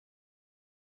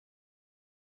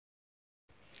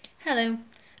Hello,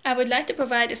 I would like to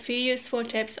provide a few useful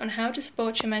tips on how to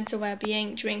support your mental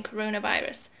well-being during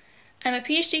coronavirus. I'm a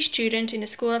PhD student in the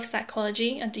School of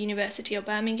Psychology at the University of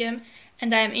Birmingham,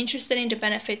 and I am interested in the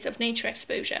benefits of nature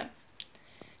exposure.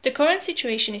 The current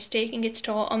situation is taking its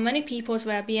toll on many people's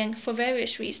well-being for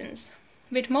various reasons.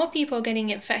 With more people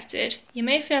getting infected, you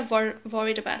may feel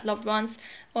worried about loved ones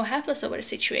or helpless over the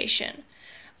situation,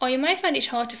 or you might find it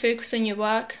hard to focus on your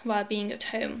work while being at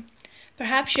home.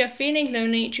 Perhaps you are feeling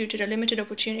lonely due to the limited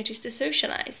opportunities to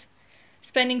socialize.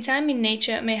 Spending time in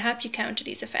nature may help you counter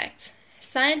these effects.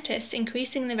 Scientists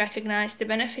increasingly recognize the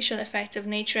beneficial effects of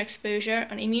nature exposure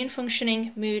on immune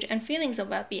functioning, mood, and feelings of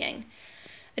well-being.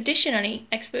 Additionally,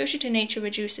 exposure to nature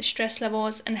reduces stress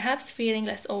levels and helps feeling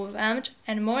less overwhelmed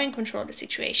and more in control of the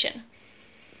situation.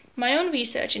 My own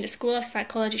research in the School of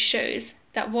Psychology shows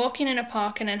that walking in a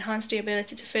park can enhance the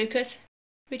ability to focus,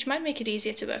 which might make it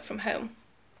easier to work from home.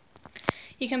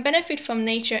 You can benefit from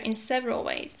nature in several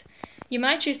ways. You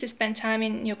might choose to spend time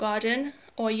in your garden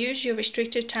or use your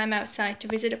restricted time outside to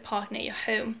visit a park near your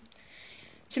home.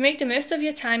 To make the most of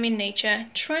your time in nature,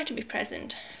 try to be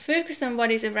present. Focus on what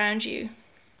is around you.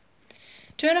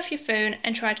 Turn off your phone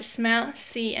and try to smell,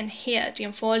 see, and hear the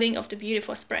unfolding of the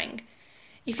beautiful spring.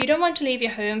 If you don't want to leave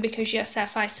your home because you are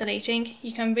self-isolating,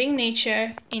 you can bring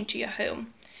nature into your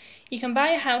home. You can buy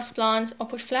a houseplant or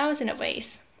put flowers in a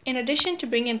vase. In addition to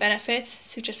bringing benefits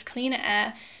such as cleaner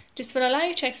air, this will allow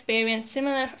you to experience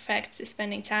similar effects to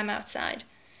spending time outside.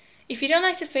 If you don't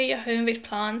like to fill your home with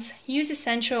plants, use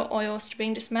essential oils to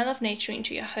bring the smell of nature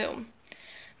into your home.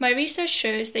 My research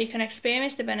shows that you can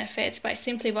experience the benefits by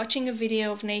simply watching a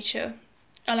video of nature,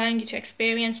 allowing you to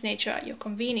experience nature at your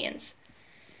convenience.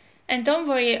 And don't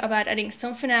worry about adding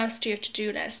something else to your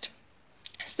to-do list.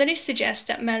 Studies suggest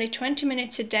that merely 20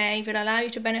 minutes a day will allow you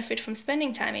to benefit from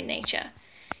spending time in nature.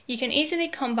 You can easily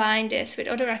combine this with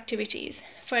other activities.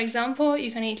 For example,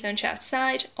 you can eat lunch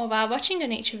outside or while watching a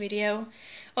nature video,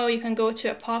 or you can go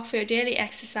to a park for your daily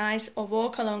exercise or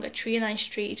walk along a tree-lined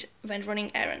street when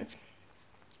running errands.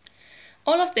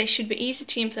 All of this should be easy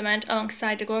to implement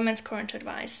alongside the government's current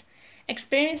advice.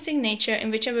 Experiencing nature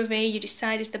in whichever way you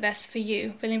decide is the best for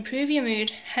you will improve your mood,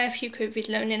 help you cope with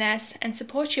loneliness, and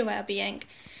support your well-being.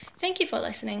 Thank you for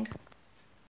listening.